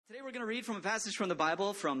we're going to read from a passage from the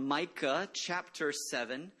Bible from Micah chapter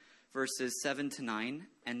 7, verses 7 to 9,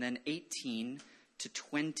 and then 18 to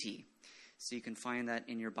 20. So you can find that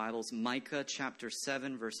in your Bibles, Micah chapter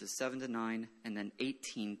 7, verses 7 to 9, and then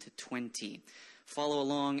 18 to 20. Follow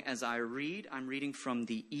along as I read. I'm reading from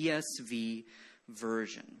the ESV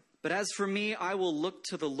version. But as for me, I will look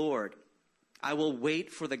to the Lord. I will wait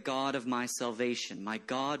for the God of my salvation. My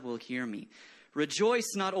God will hear me.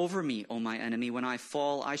 Rejoice not over me, O my enemy. When I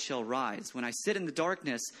fall, I shall rise. When I sit in the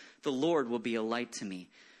darkness, the Lord will be a light to me.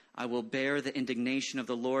 I will bear the indignation of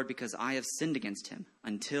the Lord because I have sinned against him,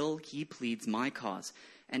 until he pleads my cause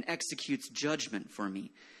and executes judgment for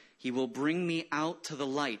me. He will bring me out to the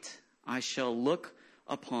light. I shall look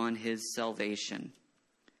upon his salvation,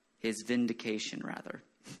 his vindication, rather.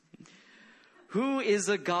 Who is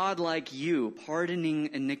a God like you,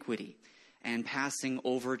 pardoning iniquity and passing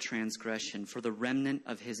over transgression for the remnant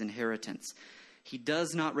of his inheritance? He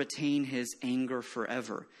does not retain his anger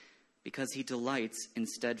forever, because he delights in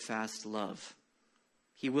steadfast love.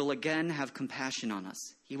 He will again have compassion on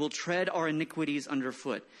us. He will tread our iniquities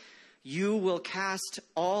underfoot. You will cast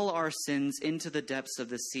all our sins into the depths of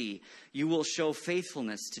the sea. You will show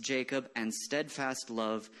faithfulness to Jacob and steadfast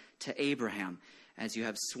love to Abraham, as you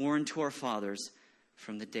have sworn to our fathers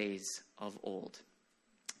from the days of old.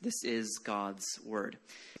 This is God's word.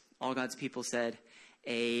 All God's people said,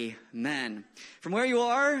 Amen. From where you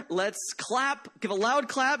are, let's clap, give a loud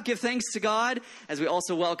clap, give thanks to God, as we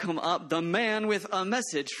also welcome up the man with a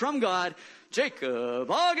message from God, Jacob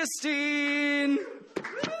Augustine.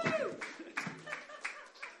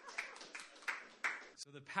 So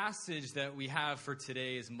the passage that we have for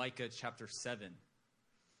today is Micah chapter 7.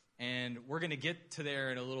 And we're going to get to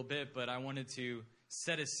there in a little bit, but I wanted to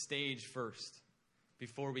set a stage first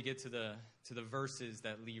before we get to the verses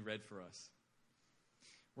that Lee read for us.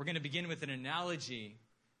 We're going to begin with an analogy,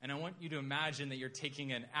 and I want you to imagine that you're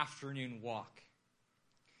taking an afternoon walk.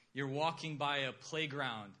 You're walking by a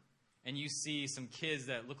playground, and you see some kids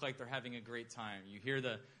that look like they're having a great time. You hear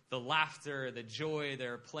the laughter, the joy.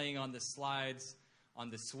 They're playing on the slides, on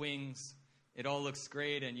the swings. It all looks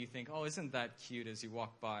great, and you think, oh, isn't that cute as you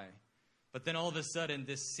walk by? But then all of a sudden,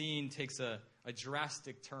 this scene takes a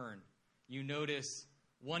drastic turn. You notice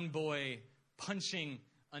one boy punching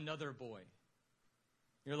another boy.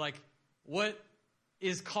 You're like, what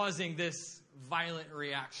is causing this violent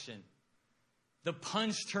reaction? The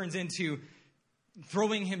punch turns into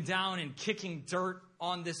throwing him down and kicking dirt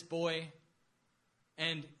on this boy.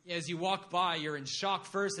 And as you walk by, you're in shock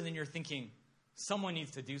first, and then you're thinking, someone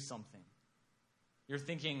needs to do something. You're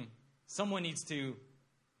thinking, someone needs to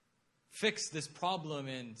fix this problem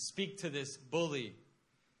and speak to this bully.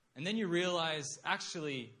 And then you realize,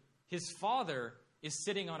 actually, his father is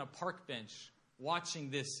sitting on a park bench watching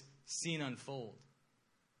this scene unfold.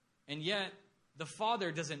 And yet, the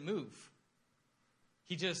father doesn't move.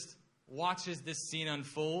 He just watches this scene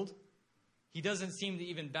unfold. He doesn't seem to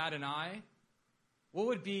even bat an eye. What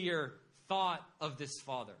would be your thought of this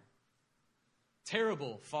father?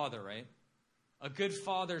 Terrible father, right? A good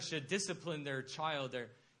father should discipline their child.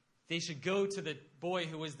 They should go to the boy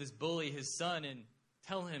who was this bully, his son, and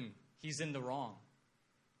tell him he's in the wrong,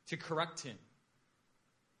 to correct him.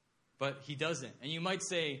 But he doesn't. And you might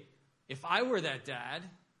say, if I were that dad,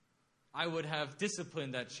 I would have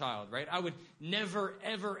disciplined that child, right? I would never,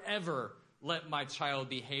 ever, ever let my child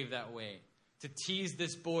behave that way. To tease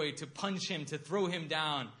this boy, to punch him, to throw him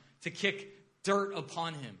down, to kick dirt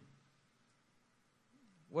upon him.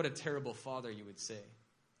 What a terrible father, you would say.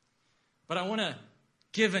 But I want to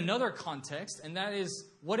give another context, and that is,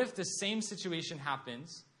 what if the same situation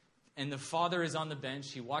happens, and the father is on the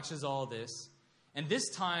bench, he watches all this, and this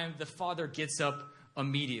time the father gets up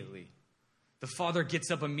immediately. The father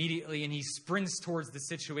gets up immediately, and he sprints towards the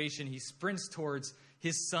situation. He sprints towards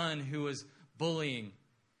his son who was bullying.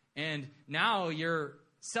 And now you're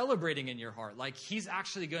celebrating in your heart, like he's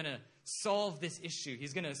actually going to solve this issue.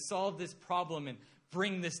 He's going to solve this problem and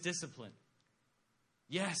bring this discipline.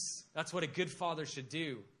 Yes, that's what a good father should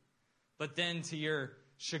do. But then to your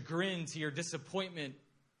chagrin, to your disappointment,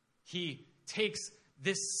 he takes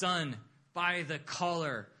this son by the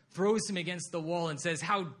collar, throws him against the wall and says,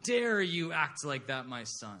 "How dare you act like that, my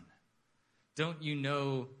son? Don't you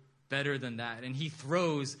know better than that?" And he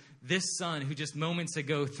throws this son who just moments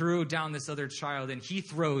ago threw down this other child, and he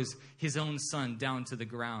throws his own son down to the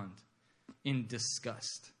ground in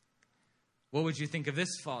disgust. What would you think of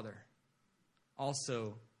this father?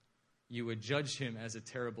 Also, you would judge him as a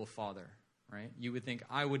terrible father, right? You would think,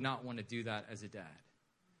 I would not want to do that as a dad.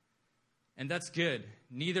 And that's good.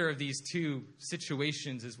 Neither of these two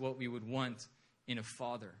situations is what we would want in a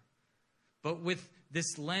father. But with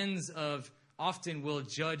this lens of often will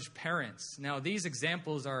judge parents. Now, these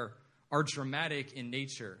examples are dramatic in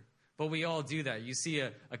nature, but we all do that. You see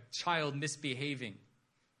a child misbehaving,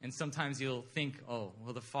 and sometimes you'll think, oh,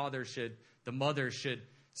 well, the mother should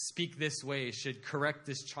speak this way, should correct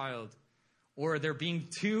this child. Or they're being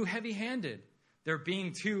too heavy-handed. They're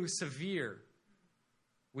being too severe.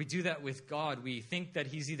 We do that with God. We think that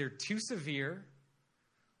he's either too severe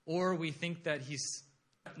or we think that he's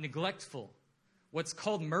neglectful. What's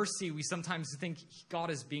called mercy, we sometimes think God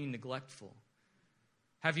is being neglectful.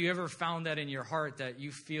 Have you ever found that in your heart that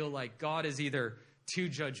you feel like God is either too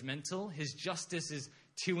judgmental, his justice is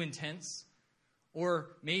too intense,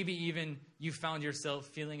 or maybe even you found yourself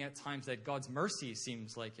feeling at times that God's mercy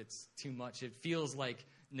seems like it's too much. It feels like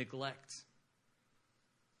neglect.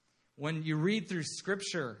 When you read through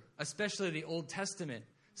Scripture, especially the Old Testament,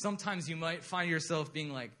 sometimes you might find yourself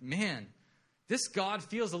being like, man, this God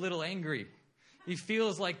feels a little angry. He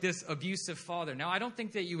feels like this abusive father. Now, I don't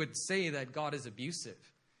think that you would say that God is abusive.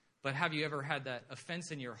 But have you ever had that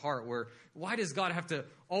offense in your heart where, why does God have to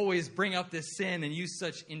always bring up this sin and use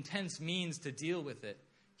such intense means to deal with it?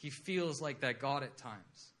 He feels like that God at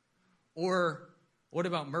times. Or what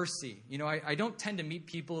about mercy? You know, I don't tend to meet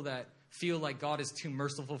people that feel like God is too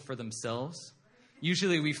merciful for themselves.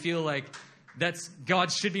 Usually we feel like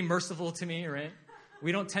God should be merciful to me, right?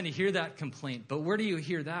 We don't tend to hear that complaint. But where do you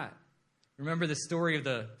hear that? Remember the story of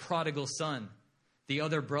the prodigal son. The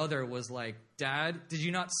other brother was like, Dad, did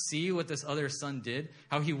you not see what this other son did?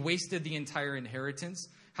 How he wasted the entire inheritance?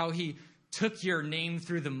 How he took your name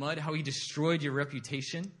through the mud? How he destroyed your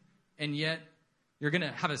reputation? And yet, you're going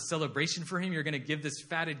to have a celebration for him? You're going to give this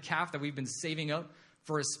fatted calf that we've been saving up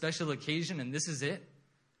for a special occasion, and this is it?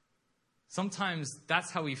 Sometimes that's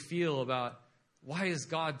how we feel about, why is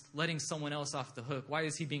God letting someone else off the hook? Why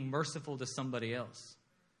is he being merciful to somebody else?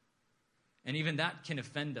 And even that can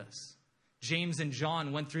offend us. James and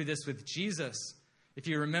John went through this with Jesus. If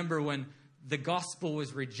you remember when the gospel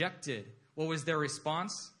was rejected, what was their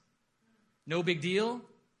response? No big deal?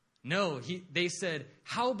 No, they said,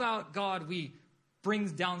 how about God, we bring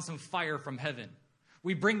down some fire from heaven.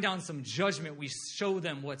 We bring down some judgment. We show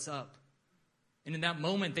them what's up. And in that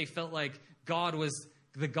moment, they felt like God was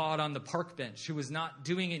the God on the park bench who was not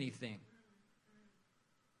doing anything.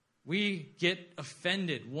 We get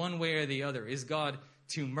offended one way or the other. Is God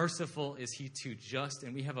too merciful? Is he too just?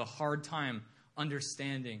 And we have a hard time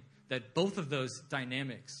understanding that both of those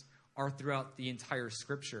dynamics are throughout the entire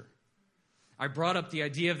Scripture. I brought up the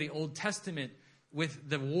idea of the Old Testament with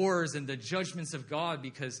the wars and the judgments of God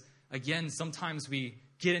because, again, sometimes we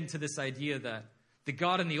get into this idea that the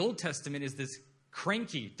God in the Old Testament is this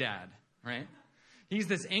cranky dad, right? He's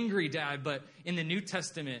this angry dad, but in the New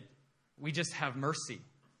Testament, we just have mercy.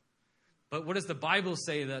 But what does the Bible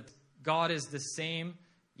say? That God is the same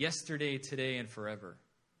yesterday, today, and forever.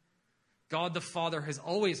 God the Father has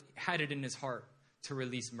always had it in his heart to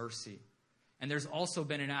release mercy. And there's also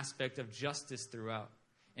been an aspect of justice throughout.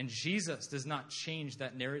 And Jesus does not change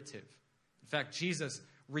that narrative. In fact, Jesus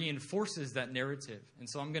reinforces that narrative. And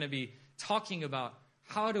so I'm going to be talking about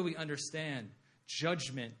how do we understand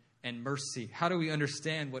judgment and mercy? How do we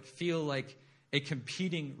understand what feel like a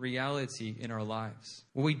competing reality in our lives?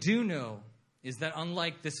 What we do know is that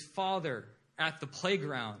unlike this father at the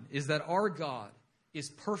playground, is that our God is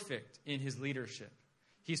perfect in his leadership.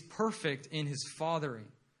 He's perfect in his fathering.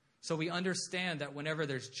 So we understand that whenever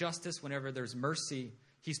there's justice, whenever there's mercy,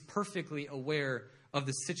 he's perfectly aware of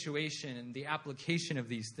the situation and the application of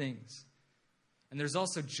these things. And there's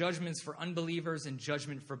also judgments for unbelievers and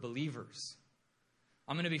judgment for believers.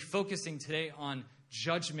 I'm going to be focusing today on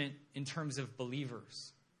judgment in terms of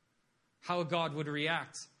believers. How God would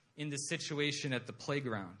react in the situation at the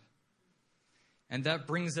playground. And that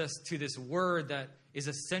brings us to this word that is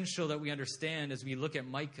essential that we understand as we look at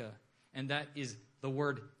Micah, and that is the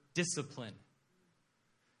word discipline.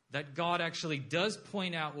 That God actually does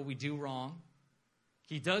point out what we do wrong.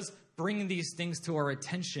 He does bring these things to our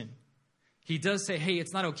attention. He does say, hey,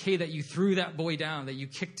 it's not okay that you threw that boy down, that you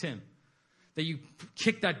kicked him, that you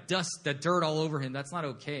kicked that dust, that dirt all over him. That's not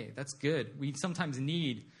okay. That's good. We sometimes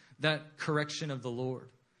need that correction of the Lord.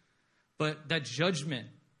 But that judgment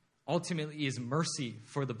ultimately is mercy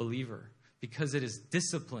for the believer because it is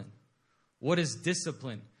discipline. What is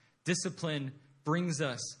discipline? Discipline brings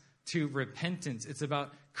us to repentance. It's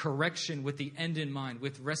about correction with the end in mind,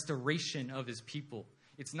 with restoration of his people.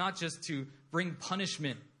 It's not just to bring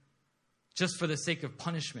punishment just for the sake of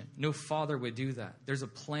punishment. No father would do that. There's a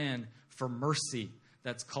plan for mercy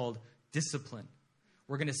that's called discipline.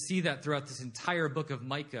 We're going to see that throughout this entire book of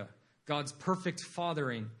Micah. God's perfect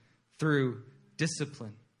fathering through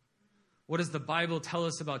discipline. What does the Bible tell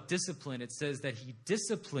us about discipline? It says that he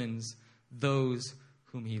disciplines those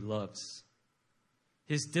whom he loves.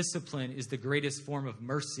 His discipline is the greatest form of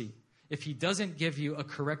mercy. If he doesn't give you a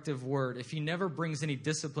corrective word, if he never brings any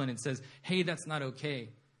discipline and says, hey, that's not okay,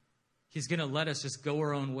 he's going to let us just go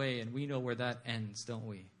our own way, and we know where that ends, don't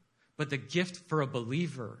we? But the gift for a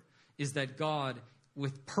believer is that God,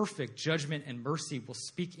 with perfect judgment and mercy, will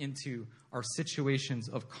speak into our situations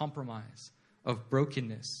of compromise, of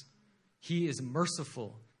brokenness. He is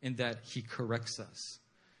merciful in that he corrects us.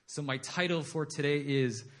 So my title for today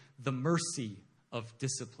is The Mercy of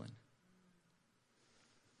Discipline.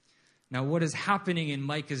 Now, what is happening in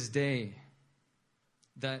Micah's day?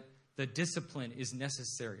 That the discipline is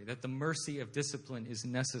necessary, that the mercy of discipline is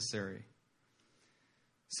necessary.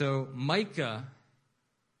 So Micah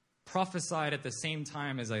prophesied at the same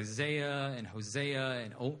time as Isaiah and Hosea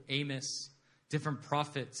and Amos, different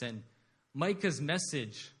prophets. And Micah's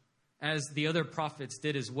message, as the other prophets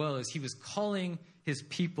did as well, is he was calling his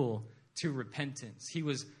people to repentance. He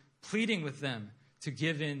was pleading with them to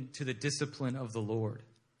give in to the discipline of the Lord.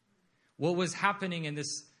 What was happening in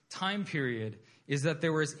this time period is that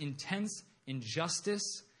there was intense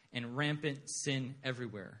injustice and rampant sin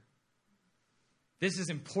everywhere. This is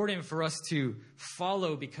important for us to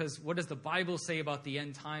follow, because what does the Bible say about the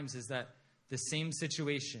end times is that the same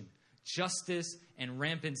situation, justice and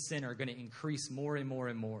rampant sin, are going to increase more and more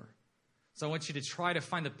and more. So I want you to try to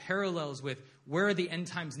find the parallels with where the end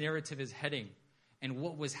times narrative is heading and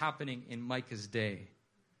what was happening in Micah's day.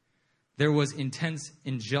 There was intense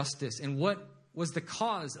injustice. And what was the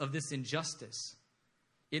cause of this injustice?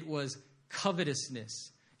 It was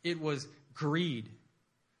covetousness. It was greed.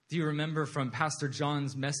 Do you remember from Pastor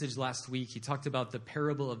John's message last week? He talked about the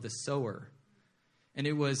parable of the sower. And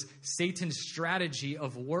it was Satan's strategy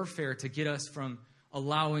of warfare to get us from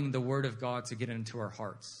allowing the word of God to get into our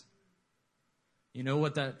hearts. You know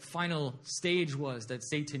what that final stage was that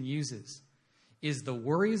Satan uses? Is the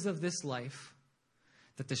worries of this life,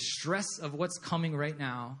 that the stress of what's coming right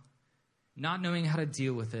now, not knowing how to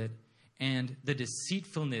deal with it, and the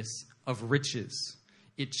deceitfulness of riches.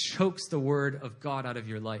 It chokes the word of God out of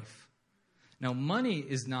your life. Now, money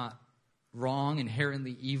is not wrong,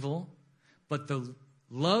 inherently evil, but the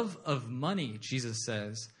love of money, Jesus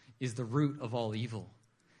says, is the root of all evil.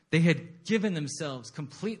 They had given themselves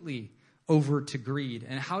completely over to greed.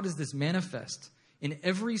 And how does this manifest? In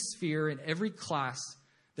every sphere, in every class,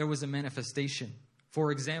 there was a manifestation.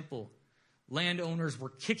 For example, landowners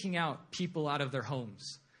were kicking out people out of their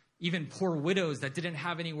homes. Even poor widows that didn't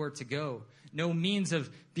have anywhere to go, no means of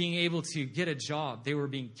being able to get a job, they were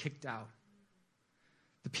being kicked out.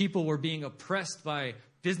 The people were being oppressed by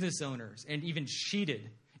business owners and even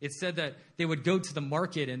cheated. It said that they would go to the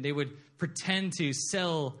market and they would pretend to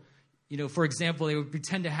sell, for example, they would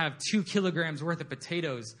pretend to have 2 kilograms worth of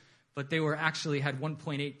potatoes, but they were actually had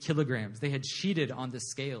 1.8 kilograms. They had cheated on the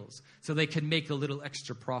scales so they could make a little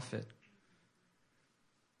extra profit.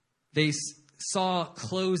 They saw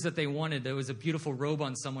clothes that they wanted. There was a beautiful robe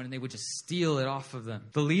on someone, and they would just steal it off of them.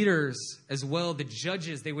 The leaders as well, the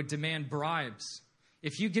judges, they would demand bribes.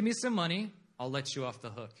 If you give me some money, I'll let you off the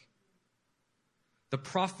hook. The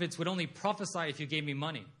prophets would only prophesy if you gave me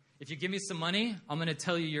money. If you give me some money, I'm going to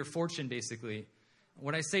tell you your fortune, basically.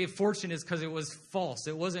 When I say fortune is because it was false.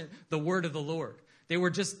 It wasn't the word of the Lord. They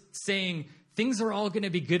were just saying, things are all going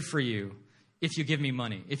to be good for you if you give me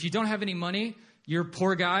money. If you don't have any money, you're a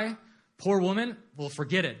poor guy, poor woman, well,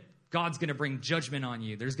 forget it. God's going to bring judgment on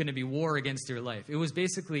you. There's going to be war against your life. It was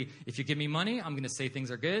basically, if you give me money, I'm going to say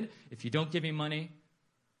things are good. If you don't give me money,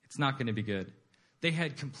 it's not going to be good. They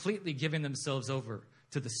had completely given themselves over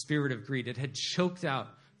to the spirit of greed. It had choked out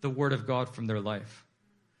the word of God from their life.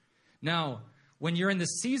 Now, when you're in the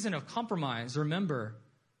season of compromise, remember,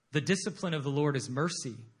 the discipline of the Lord is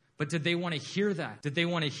mercy. But did they want to hear that? Did they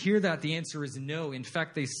want to hear that? The answer is no. In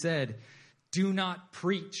fact, they said, do not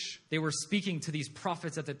preach. They were speaking to these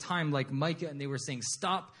prophets at the time like Micah, and they were saying,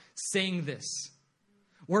 stop saying this.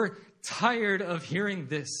 We're tired of hearing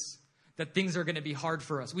this, that things are going to be hard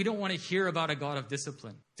for us. We don't want to hear about a God of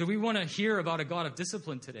discipline. Do we want to hear about a God of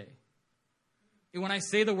discipline today? When I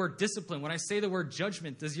say the word discipline, when I say the word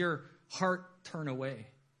judgment, does your heart turn away?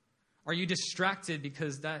 Are you distracted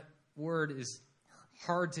because that word is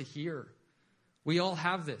hard to hear? We all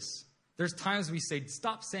have this. There's times we say,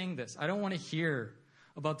 stop saying this. I don't want to hear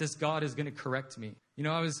about this God is going to correct me.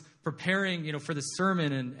 I was preparing, for the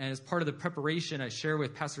sermon, and as part of the preparation, I share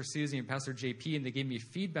with Pastor Susie and Pastor JP, and they gave me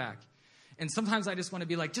feedback. And sometimes I just want to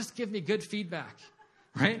be like, just give me good feedback,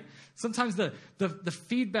 right? Sometimes the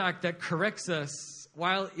feedback that corrects us,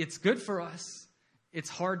 while it's good for us, it's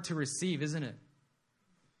hard to receive, isn't it?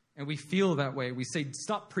 And we feel that way. We say,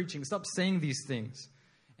 stop preaching, stop saying these things.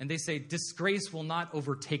 And they say, disgrace will not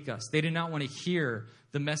overtake us. They do not want to hear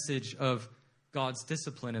the message of God's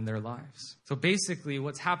discipline in their lives. So basically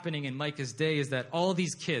what's happening in Micah's day is that all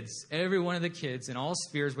these kids, every one of the kids in all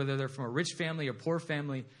spheres, whether they're from a rich family or poor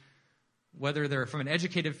family, whether they're from an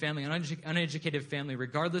educated family, an uneducated family,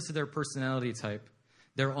 regardless of their personality type,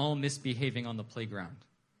 they're all misbehaving on the playground.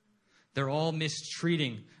 They're all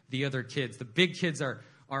mistreating the other kids. The big kids are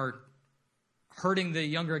hurting the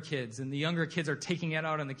younger kids, and the younger kids are taking it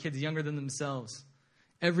out on the kids younger than themselves.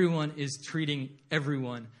 Everyone is treating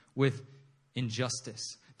everyone with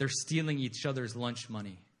injustice. They're stealing each other's lunch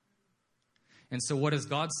money. And so what does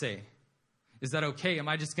God say? Is that okay? Am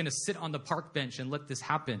I just going to sit on the park bench and let this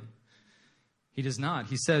happen? He does not.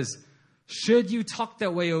 He says, should you talk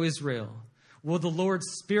that way, O Israel? Will the Lord's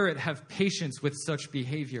Spirit have patience with such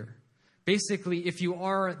behavior? Basically, if you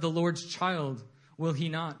are the Lord's child, will he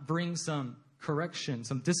not bring some correction,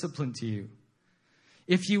 some discipline to you?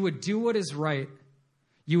 If you would do what is right,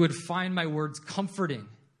 you would find my words comforting.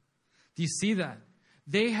 Do you see that?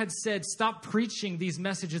 They had said, stop preaching these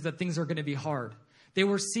messages that things are going to be hard. They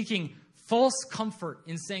were seeking false comfort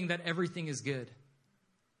in saying that everything is good.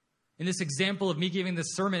 In this example of me giving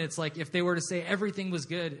this sermon, it's like if they were to say everything was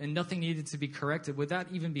good and nothing needed to be corrected, would that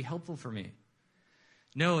even be helpful for me?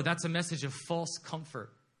 No, that's a message of false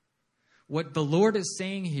comfort. What the Lord is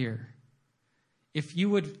saying here, if you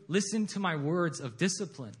would listen to my words of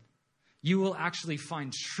discipline, you will actually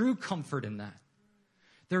find true comfort in that.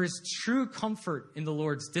 There is true comfort in the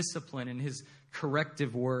Lord's discipline and his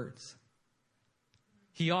corrective words.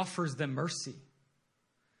 He offers them mercy.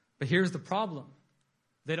 But here's the problem.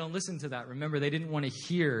 They don't listen to that. Remember, they didn't want to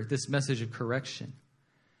hear this message of correction.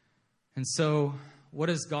 And so, what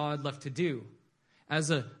is God left to do? As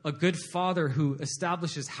a good father who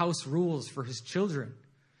establishes house rules for his children,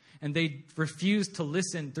 and they refuse to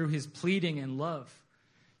listen through his pleading and love,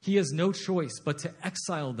 he has no choice but to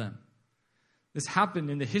exile them. This happened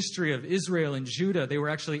in the history of Israel and Judah. They were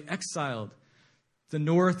actually exiled. The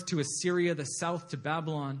north to Assyria, the south to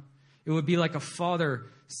Babylon. It would be like a father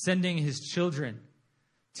sending his children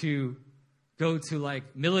to go to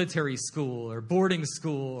like military school or boarding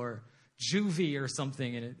school or juvie or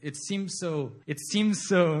something. And it seems so,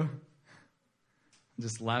 I'm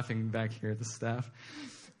just laughing back here at the staff.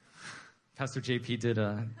 Pastor JP did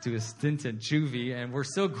do a stint at juvie, and we're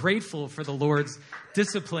so grateful for the Lord's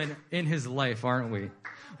discipline in his life, aren't we?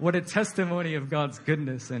 What a testimony of God's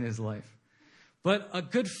goodness in his life. But a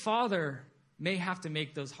good father may have to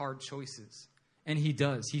make those hard choices, and he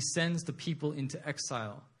does. He sends the people into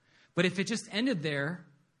exile. But if it just ended there,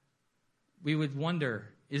 we would wonder,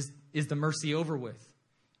 is the mercy over with?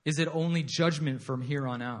 Is it only judgment from here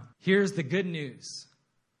on out? Here's the good news,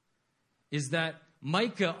 is that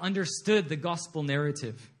Micah understood the gospel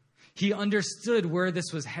narrative. He understood where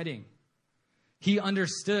this was heading. He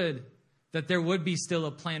understood that there would be still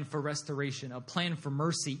a plan for restoration, a plan for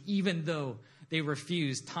mercy, even though they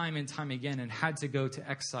refused time and time again and had to go to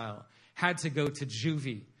exile, had to go to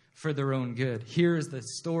juvie for their own good. Here's the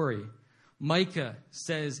story. Micah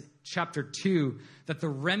says, chapter 2, that the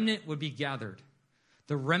remnant would be gathered.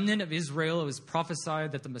 The remnant of Israel, it was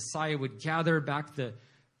prophesied that the Messiah would gather back the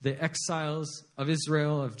exiles of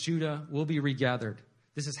Israel, of Judah, will be regathered.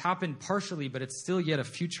 This has happened partially, but it's still yet a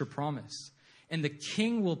future promise. And the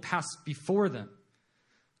king will pass before them.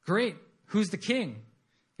 Great. Who's the king?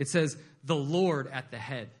 It says, the Lord at the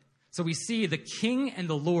head. So we see the king and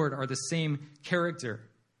the Lord are the same character.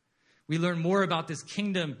 We learn more about this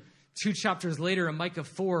kingdom 2 chapters later in Micah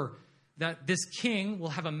 4, that this king will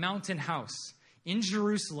have a mountain house in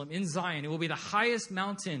Jerusalem, in Zion. It will be the highest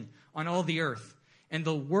mountain on all the earth. And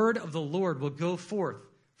the word of the Lord will go forth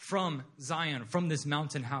from Zion, from this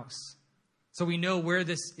mountain house. So we know where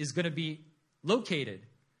this is going to be located.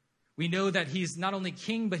 We know that he's not only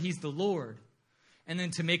king, but he's the Lord. And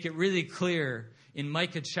then to make it really clear, in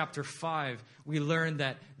Micah chapter 5, we learn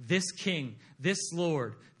that this king, this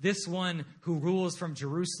Lord, this one who rules from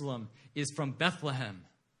Jerusalem is from Bethlehem.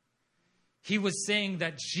 He was saying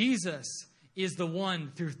that Jesus is the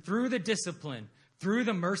one through the discipline, through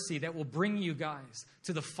the mercy that will bring you guys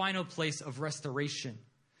to the final place of restoration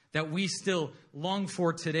that we still long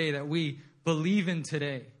for today, that we believe in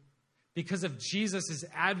today. Because of Jesus'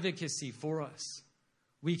 advocacy for us,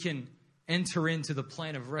 we can enter into the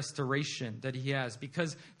plan of restoration that he has.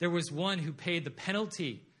 Because there was one who paid the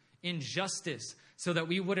penalty in justice so that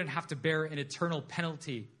we wouldn't have to bear an eternal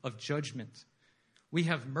penalty of judgment. We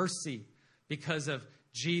have mercy because of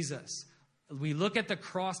Jesus, we look at the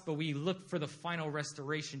cross, but we look for the final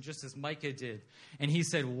restoration, just as Micah did. And he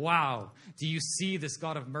said, wow, do you see this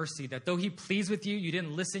God of mercy? That though he pleads with you, you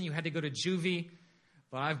didn't listen, you had to go to juvie.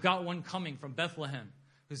 But I've got one coming from Bethlehem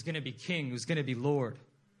who's going to be king, who's going to be Lord.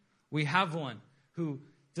 We have one who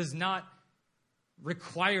does not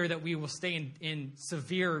require that we will stay in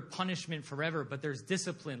severe punishment forever, but there's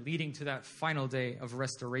discipline leading to that final day of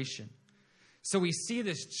restoration. So we see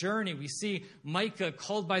this journey. We see Micah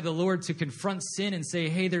called by the Lord to confront sin and say,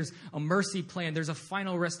 hey, there's a mercy plan. There's a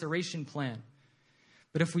final restoration plan.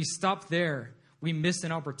 But if we stop there, we miss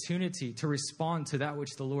an opportunity to respond to that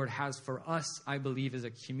which the Lord has for us, I believe, as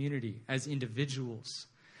a community, as individuals.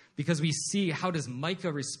 Because we see, how does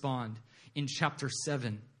Micah respond in chapter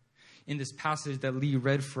 7, in this passage that Lee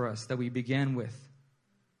read for us, that we began with.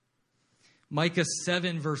 Micah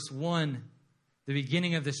 7, verse 1, the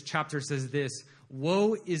beginning of this chapter says this,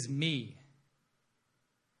 woe is me.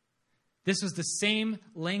 This was the same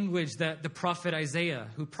language that the prophet Isaiah,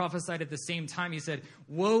 who prophesied at the same time, he said,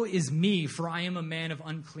 woe is me, for I am a man of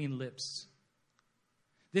unclean lips.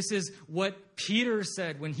 This is what Peter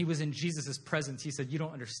said when he was in Jesus' presence. He said, you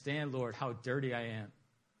don't understand, Lord, how dirty I am.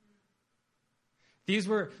 These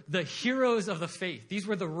were the heroes of the faith. These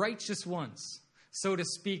were the righteous ones, so to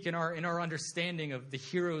speak, in our understanding of the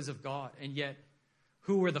heroes of God. And yet,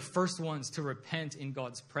 who were the first ones to repent in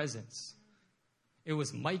God's presence? It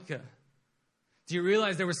was Micah. Do you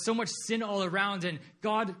realize there was so much sin all around, and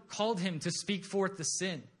God called him to speak forth the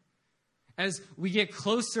sin? As we get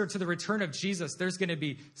closer to the return of Jesus, there's going to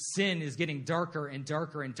be sin is getting darker and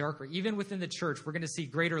darker and darker. Even within the church, we're going to see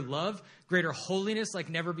greater love, greater holiness like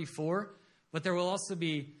never before. But there will also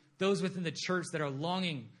be those within the church that are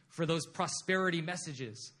longing for those prosperity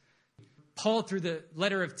messages. Paul, through the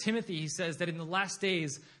letter of Timothy, he says that in the last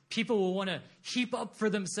days, people will want to heap up for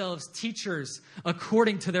themselves teachers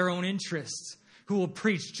according to their own interests, who will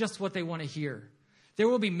preach just what they want to hear. There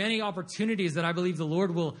will be many opportunities that I believe the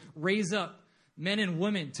Lord will raise up men and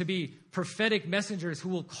women to be prophetic messengers who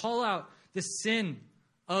will call out the sin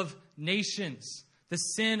of nations, the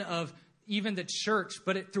sin of even the church,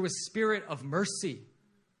 but through a spirit of mercy,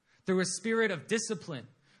 through a spirit of discipline.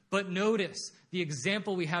 But notice, the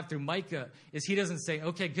example we have through Micah is he doesn't say,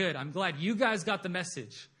 okay, good, I'm glad you guys got the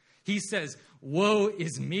message. He says, woe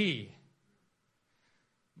is me.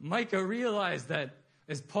 Micah realized that,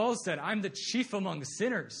 as Paul said, I'm the chief among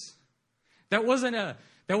sinners. That wasn't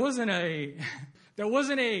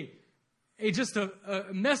just a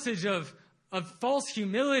message of false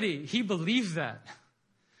humility. He believed that.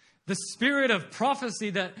 The spirit of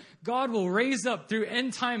prophecy that God will raise up through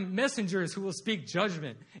end-time messengers who will speak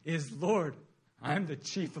judgment is, Lord, I'm the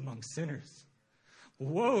chief among sinners.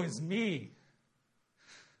 Woe is me.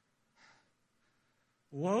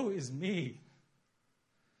 Woe is me.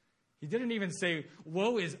 He didn't even say,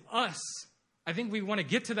 woe is us. I think we want to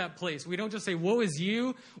get to that place. We don't just say, woe is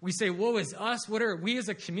you. We say, woe is us. What are we as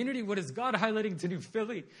a community? What is God highlighting to New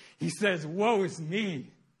Philly? He says, woe is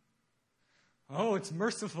me. Oh, it's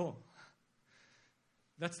merciful.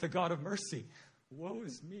 That's the God of mercy. Woe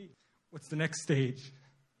is me. What's the next stage?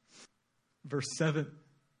 Verse 7.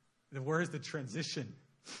 Where is the transition?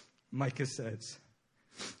 Micah says,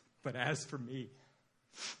 but as for me,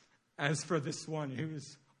 as for this one who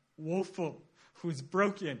is woeful, who's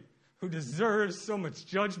broken, who deserves so much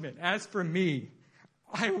judgment, as for me,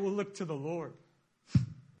 I will look to the Lord.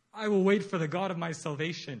 I will wait for the God of my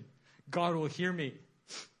salvation. God will hear me.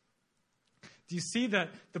 Do you see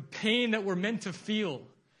that the pain that we're meant to feel,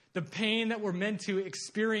 the pain that we're meant to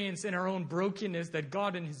experience in our own brokenness, that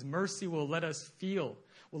God in his mercy will let us feel,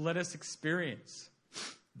 will let us experience?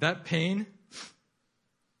 That pain,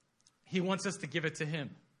 he wants us to give it to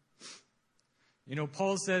him. You know,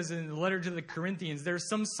 Paul says in the letter to the Corinthians, there's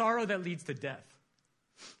some sorrow that leads to death,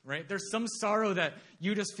 right? There's some sorrow that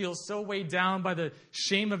you just feel so weighed down by the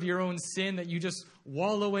shame of your own sin that you just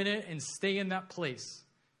wallow in it and stay in that place.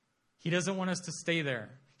 He doesn't want us to stay there.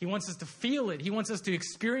 He wants us to feel it. He wants us to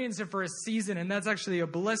experience it for a season, and that's actually a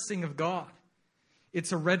blessing of God.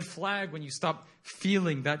 It's a red flag when you stop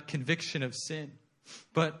feeling that conviction of sin.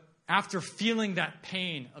 But after feeling that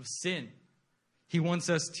pain of sin, he wants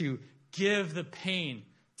us to give the pain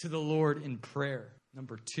to the Lord in prayer.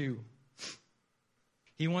 Number 2,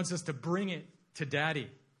 he wants us to bring it to Daddy.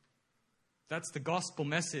 That's the gospel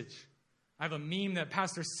message. I have a meme that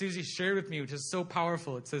Pastor Susie shared with me, which is so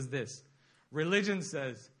powerful. It says this: religion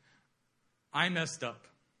says, I messed up.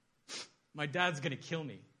 My dad's going to kill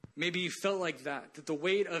me. Maybe you felt like that the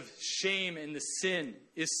weight of shame and the sin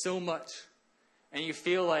is so much. And you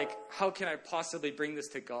feel like, how can I possibly bring this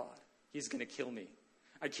to God? He's going to kill me.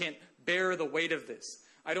 I can't bear the weight of this.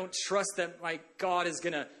 I don't trust that my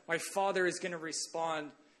Father is going to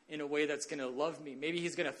respond in a way that's going to love me. Maybe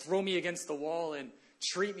he's going to throw me against the wall and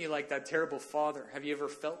treat me like that terrible father. Have you ever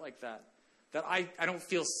felt like that? That I don't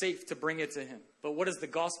feel safe to bring it to him. But what does the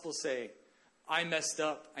gospel say? I messed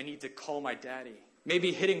up. I need to call my daddy.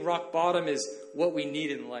 Maybe hitting rock bottom is what we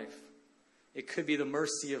need in life. It could be the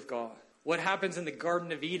mercy of God. What happens in the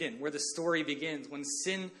Garden of Eden, where the story begins, when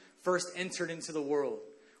sin first entered into the world,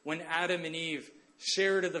 when Adam and Eve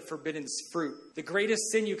shared of the forbidden fruit, the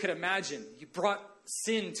greatest sin you could imagine. You brought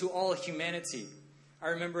sin to all humanity. I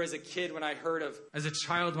remember as a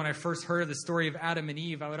child, when I first heard of the story of Adam and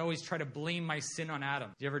Eve, I would always try to blame my sin on Adam.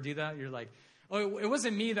 Do you ever do that? You're like, oh, it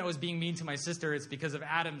wasn't me that was being mean to my sister. It's because of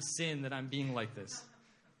Adam's sin that I'm being like this.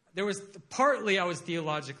 Partly I was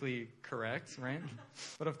theologically correct, right?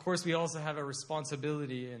 But of course we also have a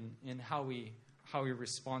responsibility in how we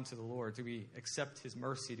respond to the Lord. Do we accept his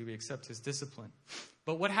mercy? Do we accept his discipline?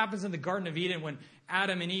 But what happens in the Garden of Eden when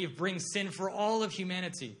Adam and Eve bring sin for all of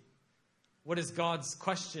humanity? What is God's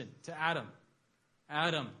question to Adam?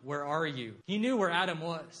 Adam, where are you? He knew where Adam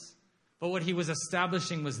was. But what he was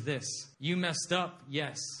establishing was this. You messed up,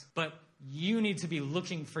 yes. But you need to be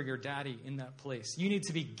looking for your daddy in that place. You need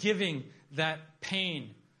to be giving that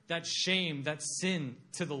pain, that shame, that sin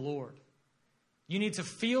to the Lord. You need to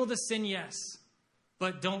feel the sin, yes.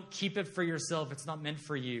 But don't keep it for yourself. It's not meant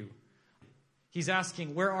for you. He's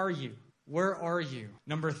asking, where are you? Where are you?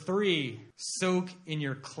 Number 3, soak in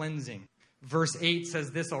your cleansing. Verse 8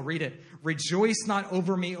 says this, I'll read it. Rejoice not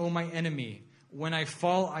over me, O my enemy. When I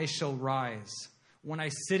fall, I shall rise. When I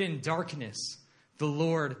sit in darkness, the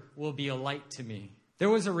Lord will be a light to me. There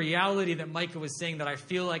was a reality that Micah was saying that I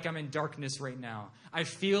feel like I'm in darkness right now. I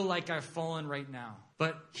feel like I've fallen right now.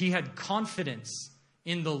 But he had confidence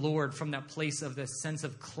in the Lord from that place of the sense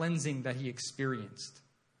of cleansing that he experienced.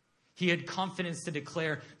 He had confidence to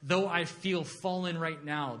declare, though I feel fallen right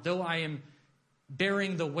now, though I am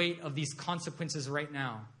bearing the weight of these consequences right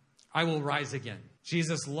now, I will rise again.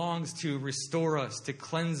 Jesus longs to restore us, to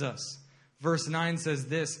cleanse us. Verse 9 says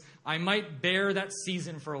this, I might bear that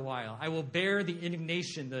season for a while. I will bear the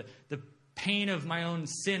indignation, the pain of my own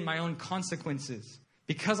sin, my own consequences,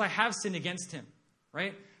 because I have sinned against him,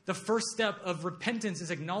 right? The first step of repentance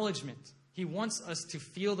is acknowledgement. He wants us to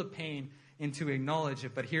feel the pain and to acknowledge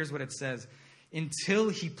it. But here's what it says. Until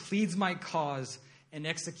he pleads my cause and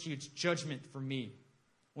executes judgment for me.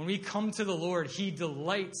 When we come to the Lord, he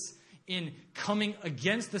delights in coming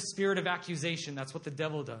against the spirit of accusation. That's what the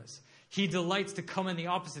devil does. He delights to come in the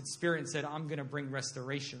opposite spirit and said, I'm going to bring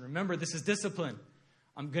restoration. Remember, this is discipline.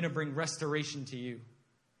 I'm going to bring restoration to you.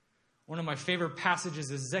 One of my favorite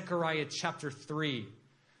passages is Zechariah chapter 3.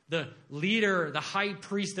 The leader, the high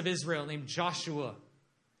priest of Israel named Joshua,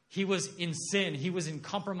 he was in sin. He was in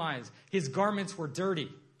compromise. His garments were dirty.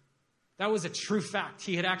 That was a true fact.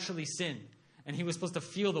 He had actually sinned. And he was supposed to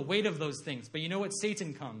feel the weight of those things. But you know what?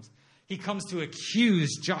 Satan comes. He comes to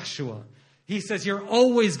accuse Joshua. He says, you're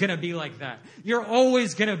always going to be like that. You're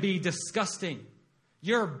always going to be disgusting.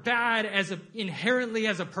 You're bad inherently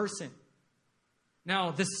as a person.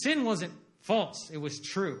 Now, the sin wasn't false. It was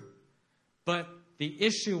true. But the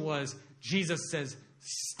issue was, Jesus says,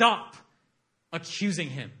 stop accusing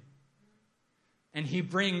him. And he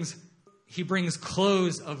brings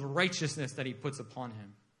clothes of righteousness that he puts upon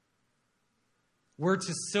him. We're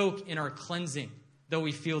to soak in our cleansing, though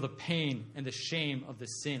we feel the pain and the shame of the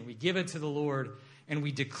sin. We give it to the Lord and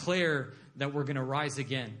we declare that we're going to rise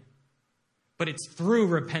again. But it's through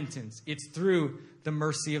repentance. It's through the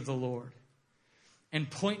mercy of the Lord. And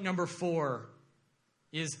point number 4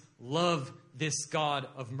 is love this God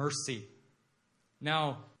of mercy.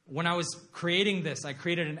 Now, when I was creating this, I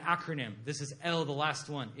created an acronym. This is L, the last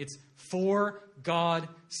one. It's For God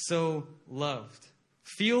So Loved.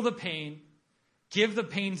 Feel the pain. Give the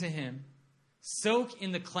pain to him. Soak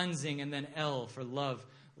in the cleansing, and then L for love.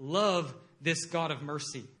 Love this God of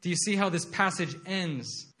mercy. Do you see how this passage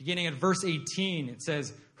ends? Beginning at verse 18, it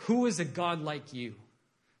says, who is a God like you?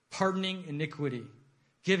 Pardoning iniquity,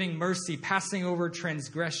 giving mercy, passing over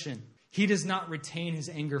transgression. He does not retain his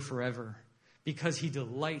anger forever because he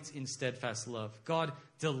delights in steadfast love. God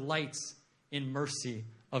delights in mercy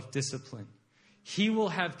of discipline. He will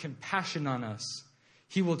have compassion on us.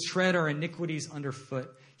 He will tread our iniquities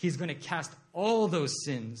underfoot. He's going to cast all those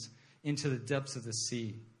sins into the depths of the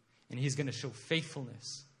sea. And he's going to show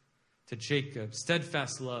faithfulness to Jacob,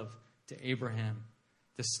 steadfast love to Abraham.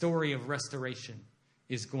 The story of restoration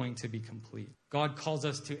is going to be complete. God calls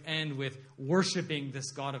us to end with worshiping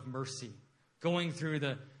this God of mercy, going through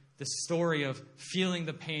the story of feeling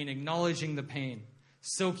the pain, acknowledging the pain,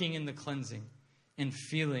 soaking in the cleansing, and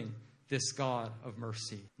feeling this God of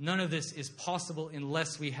mercy. None of this is possible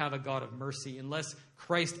unless we have a God of mercy, unless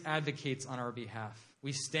Christ advocates on our behalf.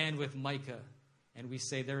 We stand with Micah and we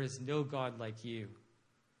say, there is no God like you.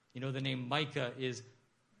 You know, the name Micah is,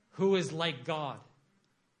 who is like God?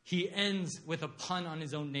 He ends with a pun on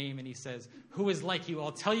his own name and he says, who is like you?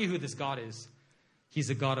 I'll tell you who this God is. He's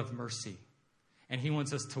a God of mercy. And he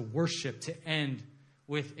wants us to worship, to end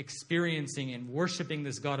with experiencing and worshiping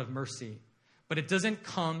this God of mercy. But it doesn't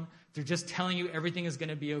come through just telling you everything is going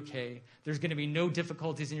to be okay. There's going to be no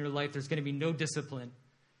difficulties in your life. There's going to be no discipline.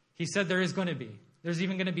 He said there is going to be. There's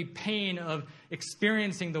even going to be pain of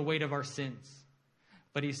experiencing the weight of our sins.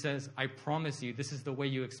 But he says, I promise you, this is the way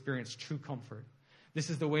you experience true comfort. This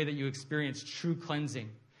is the way that you experience true cleansing.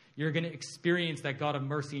 You're going to experience that God of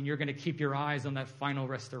mercy, and you're going to keep your eyes on that final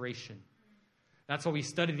restoration. That's why we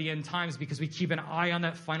study the end times, because we keep an eye on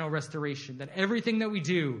that final restoration, that everything that we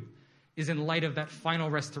do is in light of that final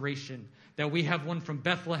restoration, that we have one from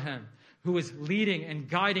Bethlehem who is leading and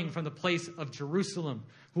guiding from the place of Jerusalem,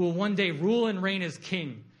 who will one day rule and reign as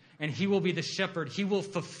king, and he will be the shepherd. He will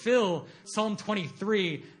fulfill Psalm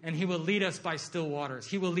 23, and he will lead us by still waters.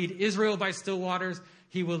 He will lead Israel by still waters.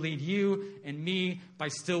 He will lead you and me by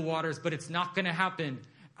still waters, but it's not going to happen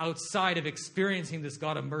outside of experiencing this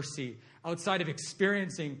God of mercy, outside of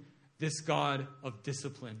experiencing this God of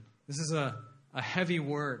discipline. This is a heavy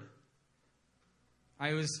word.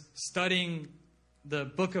 I was studying the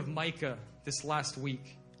book of Micah this last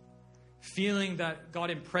week, feeling that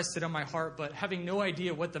God impressed it on my heart, but having no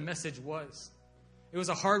idea what the message was. It was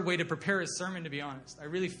a hard way to prepare a sermon, to be honest. I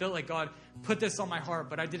really felt like God put this on my heart,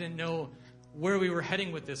 but I didn't know where we were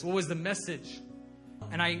heading with this. What was the message?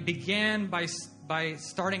 And I began by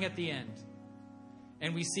starting at the end.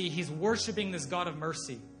 And we see he's worshiping this God of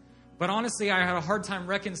mercy. But honestly, I had a hard time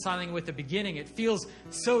reconciling with the beginning. It feels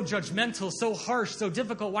so judgmental, so harsh, so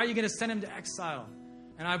difficult. Why are you going to send him to exile?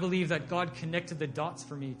 And I believe that God connected the dots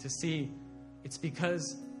for me to see it's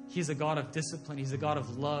because he's a God of discipline. He's a God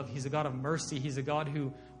of love. He's a God of mercy. He's a God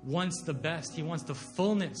who wants the best. He wants the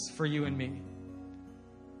fullness for you and me.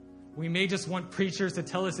 We may just want preachers to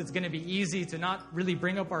tell us it's going to be easy, to not really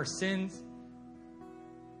bring up our sins.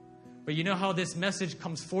 But you know how this message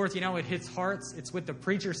comes forth? You know, it hits hearts. It's with the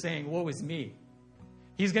preacher saying, woe is me.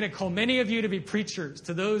 He's going to call many of you to be preachers,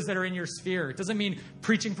 to those that are in your sphere. It doesn't mean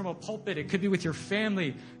preaching from a pulpit. It could be with your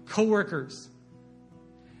family, coworkers.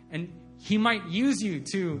 And he might use you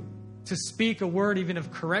to speak a word even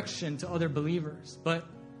of correction to other believers. But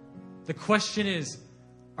the question is,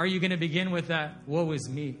 are you going to begin with that, woe is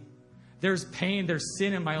me? There's pain, there's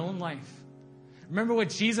sin in my own life. Remember what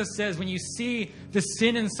Jesus says, when you see the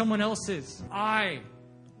sin in someone else's eye,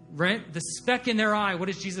 right? The speck in their eye, what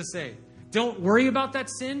does Jesus say? Don't worry about that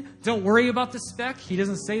sin. Don't worry about the speck. He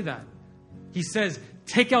doesn't say that. He says,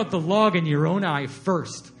 take out the log in your own eye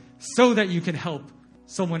first so that you can help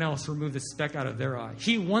someone else remove the speck out of their eye.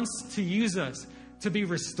 He wants to use us to be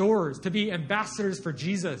restorers, to be ambassadors for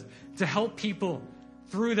Jesus, to help people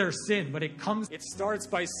through their sin. But it starts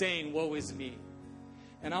by saying, woe is me.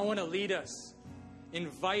 And I want to lead us,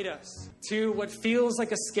 invite us to what feels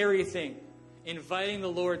like a scary thing, inviting the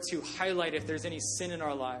Lord to highlight if there's any sin in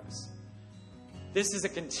our lives. This is a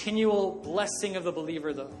continual blessing of the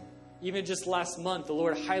believer, though. Even just last month, the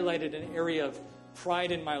Lord highlighted an area of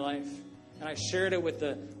pride in my life. And I shared it with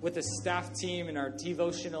the staff team in our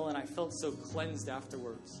devotional, and I felt so cleansed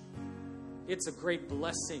afterwards. It's a great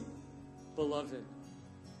blessing, beloved,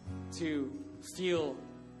 to feel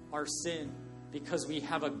our sin, because we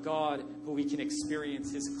have a God who we can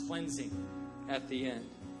experience his cleansing at the end.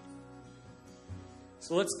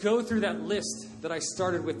 So let's go through that list that I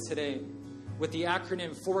started with today with the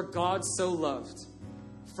acronym, For God So Loved.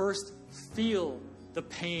 First, feel the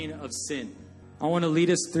pain of sin. I want to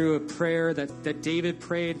lead us through a prayer that David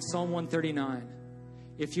prayed, Psalm 139.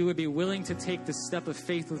 If you would be willing to take the step of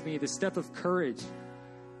faith with me, the step of courage,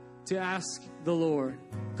 to ask the Lord,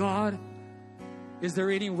 God, is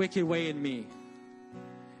there any wicked way in me?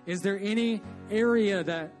 Is there any area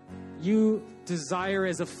that you desire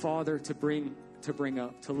as a father to bring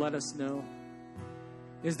up, to let us know?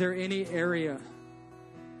 Is there any area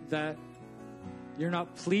that you're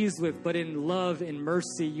not pleased with, but in love and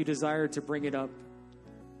mercy you desire to bring it up?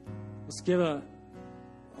 Let's give a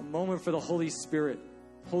moment for the Holy Spirit.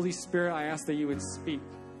 Holy Spirit, I ask that you would speak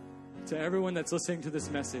to everyone that's listening to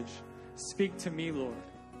this message. Speak to me, Lord.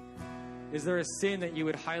 Is there a sin that you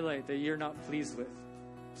would highlight that you're not pleased with?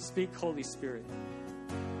 Speak, Holy Spirit.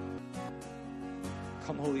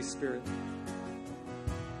 Come, Holy Spirit.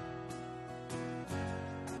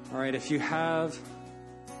 All right, if you have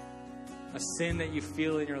a sin that you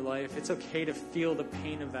feel in your life, it's okay to feel the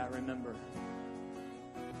pain of that, remember.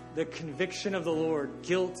 The conviction of the Lord,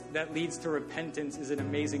 guilt that leads to repentance, is an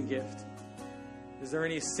amazing gift. Is there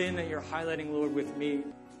any sin that you're highlighting, Lord, with me?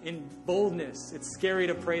 In boldness, it's scary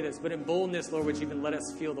to pray this, but in boldness, Lord, would you even let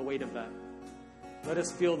us feel the weight of that? Let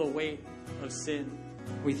us feel the weight of sin.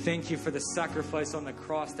 We thank you for the sacrifice on the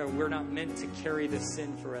cross, that we're not meant to carry this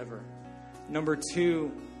sin forever. Number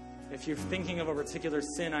 2, if you're thinking of a particular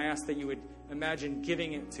sin, I ask that you would imagine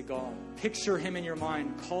giving it to God. Picture him in your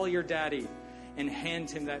mind. Call your daddy and hand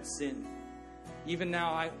him that sin. Even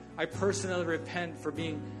now, I personally repent for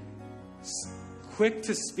being quick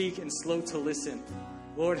to speak and slow to listen.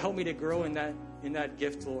 Lord, help me to grow in that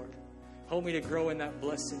gift, Lord. Help me to grow in that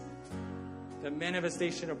blessing. The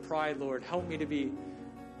manifestation of pride, Lord, help me to be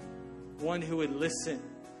one who would listen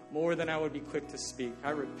more than I would be quick to speak.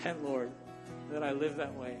 I repent, Lord, that I live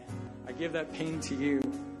that way. I give that pain to you.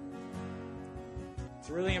 It's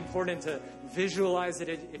really important to visualize it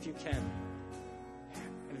if you can.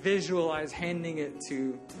 Visualize handing it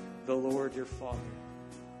to the Lord your Father.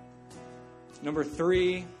 Number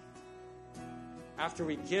 3, after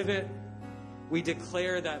we give it, we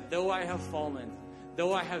declare that though I have fallen,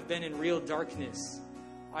 though I have been in real darkness,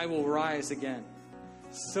 I will rise again.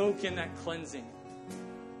 Soak in that cleansing.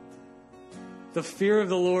 The fear of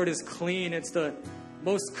the Lord is clean. It's the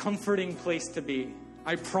most comforting place to be.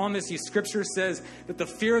 I promise you, Scripture says that the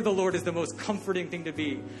fear of the Lord is the most comforting thing to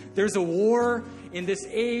be. There's a war in this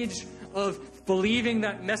age of believing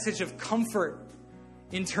that message of comfort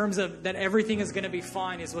in terms of that everything is going to be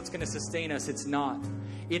fine is what's going to sustain us. It's not.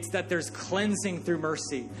 It's that there's cleansing through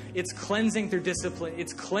mercy. It's cleansing through discipline.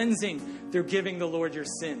 It's cleansing through giving the Lord your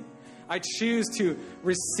sin. I choose to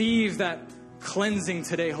receive that cleansing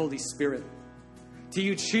today, Holy Spirit. Do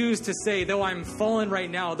you choose to say, though I'm fallen right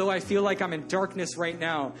now, though I feel like I'm in darkness right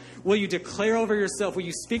now, will you declare over yourself, will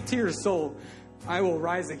you speak to your soul, I will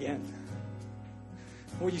rise again?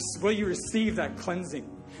 Will you receive that cleansing?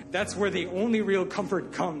 That's where the only real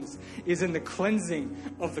comfort comes, is in the cleansing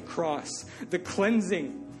of the cross, the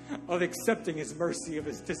cleansing of accepting his mercy, of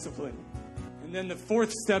his discipline. And then the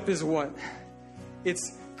 4th step is what?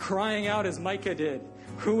 It's crying out as Micah did,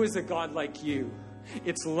 who is a God like you?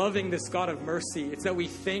 It's loving this God of mercy. It's that we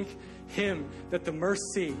thank him that the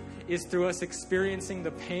mercy is through us experiencing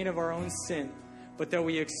the pain of our own sin, but that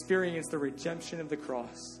we experience the redemption of the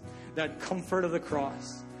cross, that comfort of the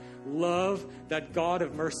cross. Love that God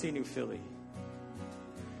of mercy, New Philly.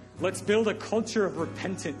 Let's build a culture of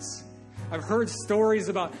repentance. I've heard stories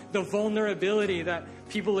about the vulnerability that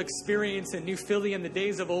people experience in New Philly in the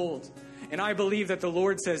days of old. And I believe that the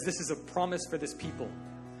Lord says this is a promise for this people.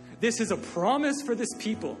 This is a promise for this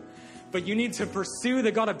people. But you need to pursue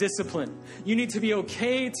the God of discipline. You need to be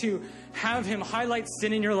okay to have him highlight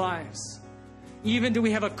sin in your lives. Even do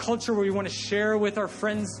we have a culture where we want to share with our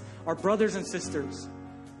friends, our brothers and sisters?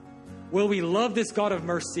 Will we love this God of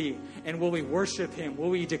mercy? And will we worship him? Will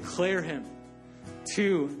we declare him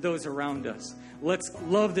to those around us? Let's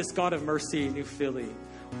love this God of mercy, New Philly.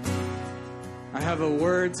 I have a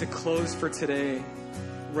word to close for today.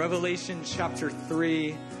 Revelation chapter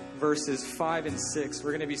 3, verses 5 and 6.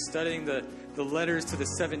 We're going to be studying the letters to the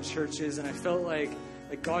 7 churches. And I felt like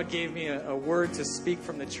God gave me a word to speak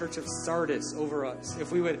from the church of Sardis over us.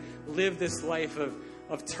 If we would live this life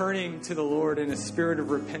of turning to the Lord in a spirit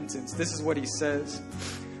of repentance. This is what he says.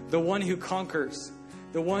 The one who conquers,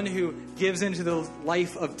 the one who gives into the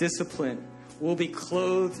life of discipline, will be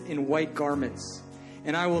clothed in white garments.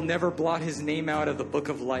 And I will never blot his name out of the book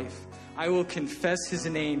of life. I will confess his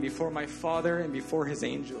name before my Father and before his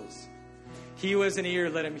angels. He who has an ear,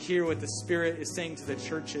 let him hear what the Spirit is saying to the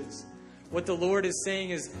churches. What the Lord is saying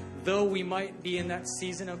is, though we might be in that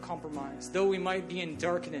season of compromise, though we might be in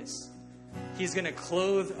darkness, he's going to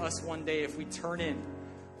clothe us one day if we turn in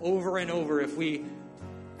over and over, if we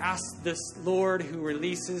ask this Lord who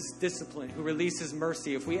releases discipline, who releases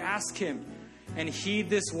mercy. If we ask him and heed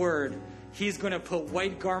this word, he's going to put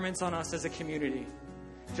white garments on us as a community.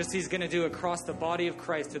 Just he's going to do across the body of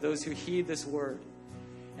Christ to those who heed this word.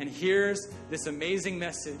 And here's this amazing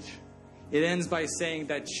message. It ends by saying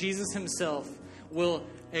that Jesus himself will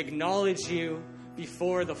acknowledge you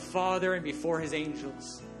before the Father and before his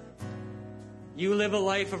angels. You live a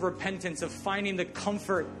life of repentance, of finding the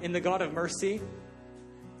comfort in the God of mercy.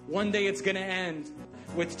 One day it's going to end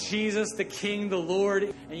with Jesus, the King, the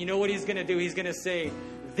Lord. And you know what he's going to do? He's going to say,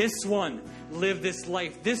 this one lived this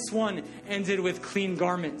life. This one ended with clean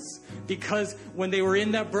garments. Because when they were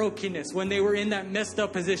in that brokenness, when they were in that messed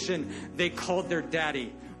up position, they called their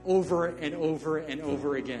daddy over and over and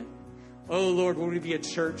over again. Oh Lord, would we be a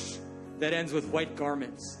church that ends with white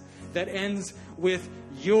garments, that ends with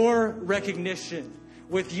your recognition,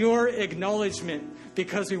 with your acknowledgement,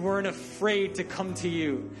 because we weren't afraid to come to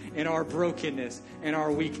you in our brokenness and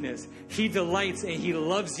our weakness. He delights and he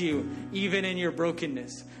loves you even in your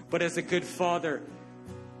brokenness. But as a good Father,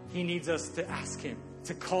 he needs us to ask him,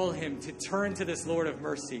 to call him, to turn to this Lord of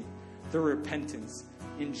mercy through repentance.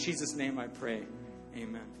 In Jesus' name I pray.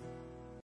 Amen.